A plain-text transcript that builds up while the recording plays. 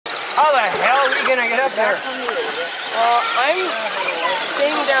How the hell are we gonna get up there? Well, I'm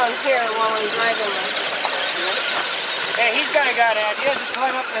staying down here while I'm driving. Hey, he's got an idea to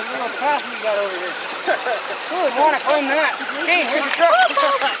climb up that little path we got over here. Who would want to climb that? Hey, here's the truck.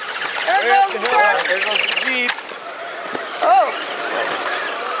 There goes the truck. There goes the Jeep. Oh.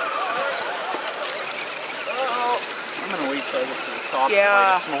 I'm gonna wait till I get to the top to Yeah.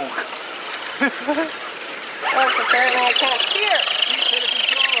 light a smoke. Oh, apparently I can't steer.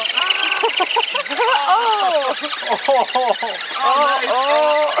 Oh!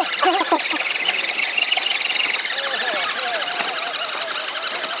 Oh.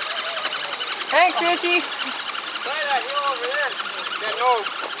 Thanks, Richie. Try that hill over there. That no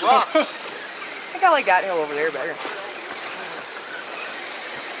rock. I think I like that hill over there better.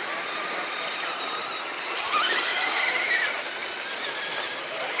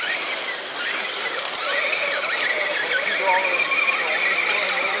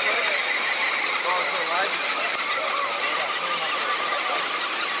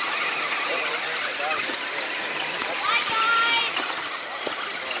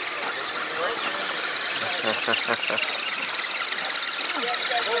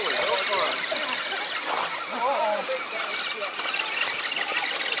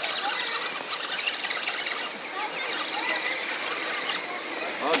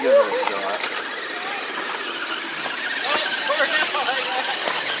 I'll give it a shot.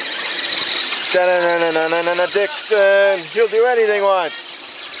 Da-na-na-na-na-na-na Dixon! He'll do anything once!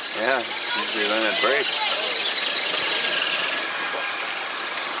 Yeah, usually then it breaks.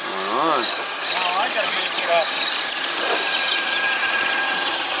 Alright. Now I gotta finish it up.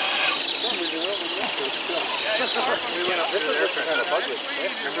 We went up there for kind of budget.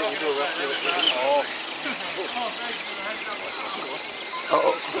 Remember we drove up there? Oh.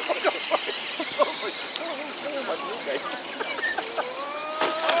 Uh-oh.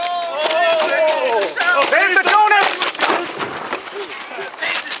 Oh, save the donuts!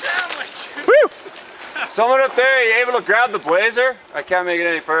 Save the sandwich! Woo! Someone up there, you able to grab the blazer? I can't make it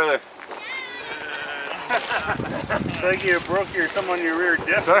any further. It's like you broke your thumb on your rear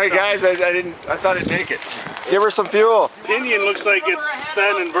diff. Sorry guys, I thought I'd make it. Give her some fuel. Pinion looks like it's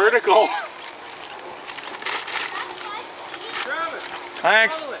standing vertical.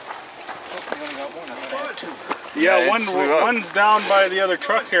 Thanks. Yeah, Yeah, one's down by the other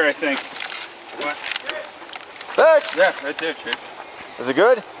truck here, I think. Thanks! Yeah, right there, Chick. Is it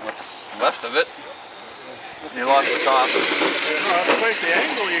good? What's left of it? You lost the top. Oh, that's quite the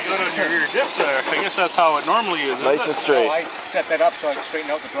angle you got on your rear diff there. I guess that's how it normally is. Nice and straight. I set that up so I can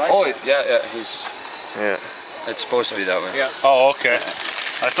straighten out the drive. Oh, yeah, he's... Yeah. It's supposed to be that way. Yeah. Oh, okay.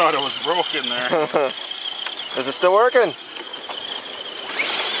 I thought it was broken there. Is it still working?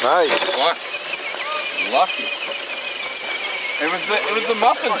 Nice. What? Lucky. It was the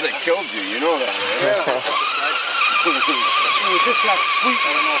muffins that killed you, you know that, right? It was just that sweet.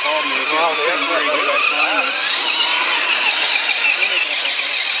 I don't know if all made it. Well, they're very good at that.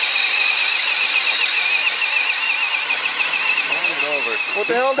 What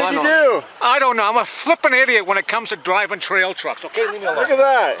the hell did you do? I don't know. I'm a flippin' idiot when it comes to driving trail trucks. Okay, leave me alone. Look at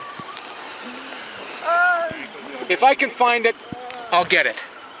that. If I can find it, I'll get it.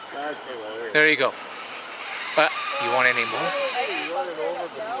 There you go. You want any more?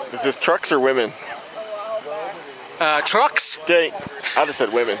 Is this trucks or women? Trucks? Okay, I just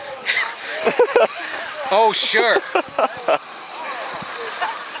said women. Oh, sure.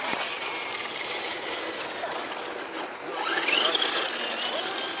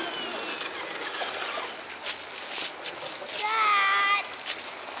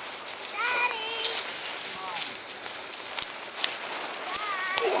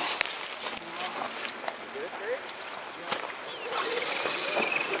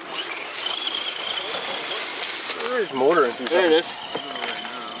 Where's motor and There it is.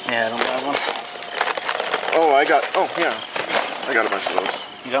 Yeah, I don't have one. Oh, yeah. I got a bunch of those.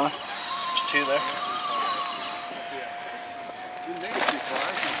 You got one? There's two there.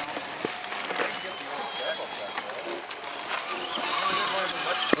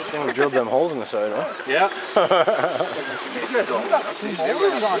 Good thing we drilled them holes in the side, huh? Yeah.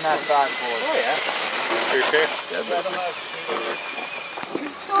 Motors on that bad boy. Oh, yeah.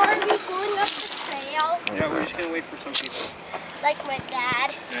 So are we going up the trail? Yeah, we're just gonna wait for some people. Like my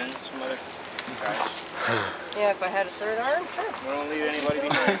dad? And some other guys. Yeah, if I had a third arm, sure. We don't leave anybody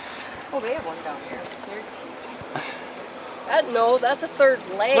behind. Oh, they have one down here. No, that's a third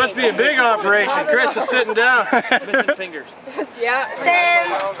leg. Must be a big operation. Chris is sitting down. Missing fingers. Yeah. Sam,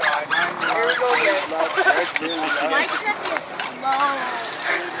 Here we go again. my truck is slow.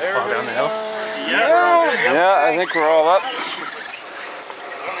 Fall down the hill. Yeah. Yeah, I think we're all up.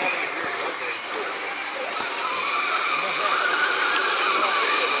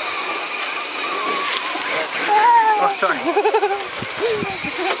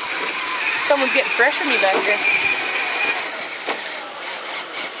 Someone's getting fresh with me back here.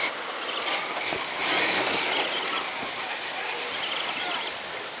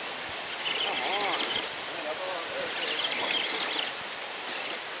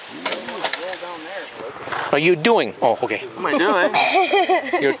 What are you doing? Oh, okay. What am I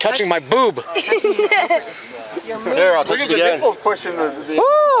doing? You're touching my boob. There, I'll touch it again. Nipple's pushing the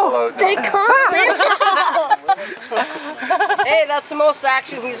They caught Hey, that's the most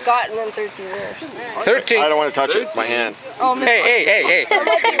action he's gotten in 13 years. 13. I don't want to touch it. My hand. Oh, man. Hey. That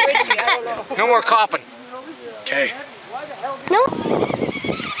might be Richie, I don't know. No more copping. Okay. No.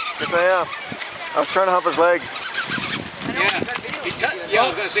 Yes, I am. I was trying to help his leg. Yeah, I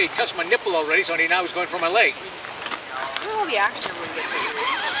was going to say, he touched my nipple already, so now he's going for my leg. Look at all the action everyone gets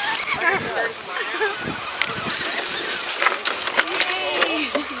at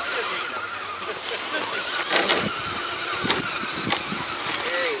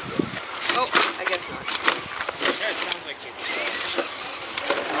Oh, I guess not. That sounds like it.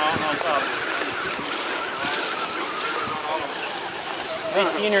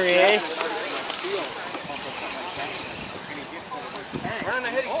 Nice scenery, eh?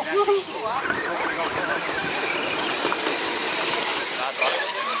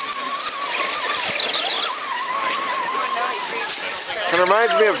 It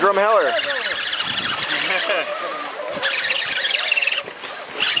reminds me of Drumheller.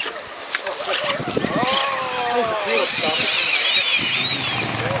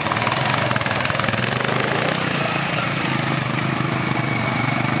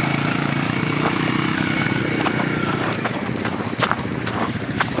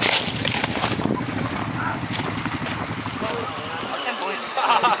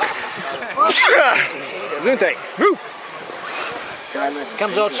 Zunte. Woo!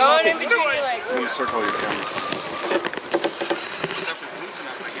 Comes out Going sloppy. in between your legs. I'm gonna circle your camera.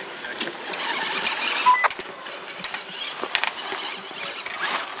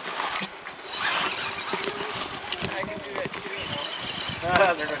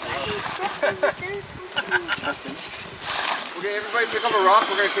 Okay, everybody pick up a rock.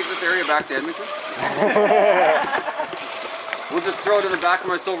 We're gonna take this area back to Edmonton. We'll just throw it in the back of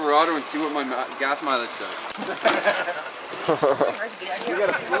my Silverado and see what my gas mileage does.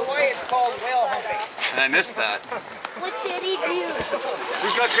 Why it's called whale hunting. And I missed that. What did he do?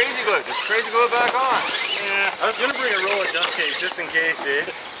 Who's got crazy glue? Just crazy glue it back on. Yeah, I was gonna bring a roll of duct tape just in case, eh?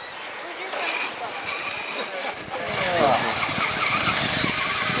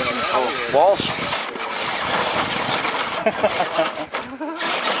 Oh, Walsh.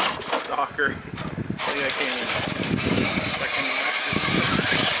 Stalker. I think I came in second last.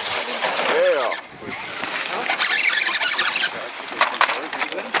 Yeah.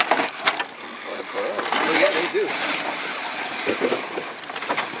 Oh, yeah, they do.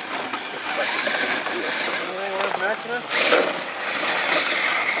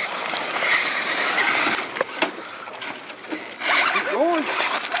 Keep going.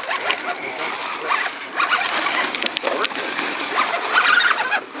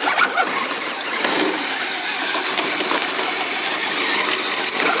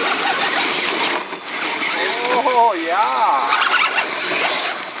 Oh, yeah.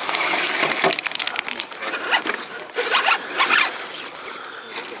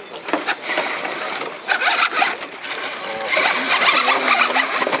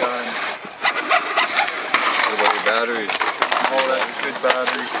 Battery. Oh, that's good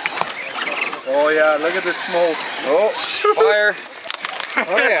battery. Oh yeah, look at the smoke. Oh, fire.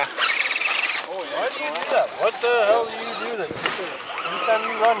 Oh, yeah. Why do you do that? What the hell do you do this? Anytime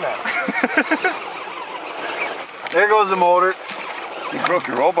you run that. There goes the motor. You broke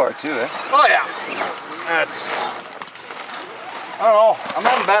your roll bar too, eh? Oh yeah. That's... I don't know. I'm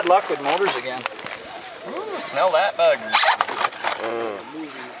having bad luck with motors again. Ooh, smell that bug.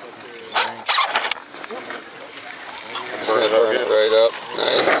 Burn it right up.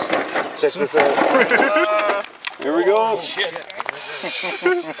 Nice. Check this out. Here we go.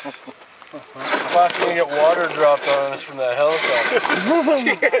 Fuck, gonna get water dropped on us from that helicopter.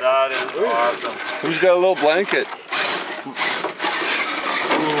 That is awesome. Who's got a little blanket?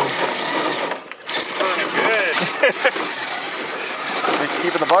 Good. At least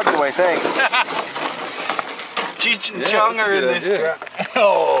keeping the bugs away, thanks. Cheech and Yeah, Chong that's a are in good this idea. truck.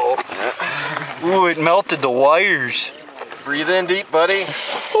 Oh. Ooh, it melted the wires. Breathe in deep, buddy.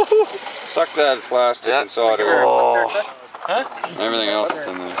 Suck that plastic and solder. Oh. Everything else is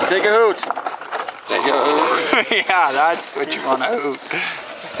in there. Take a hoot. Take it out. Yeah, that's what you want to hoot.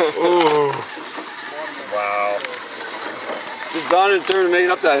 Ooh. Wow. Just down and turn and make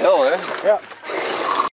it up that hill, eh? Yeah.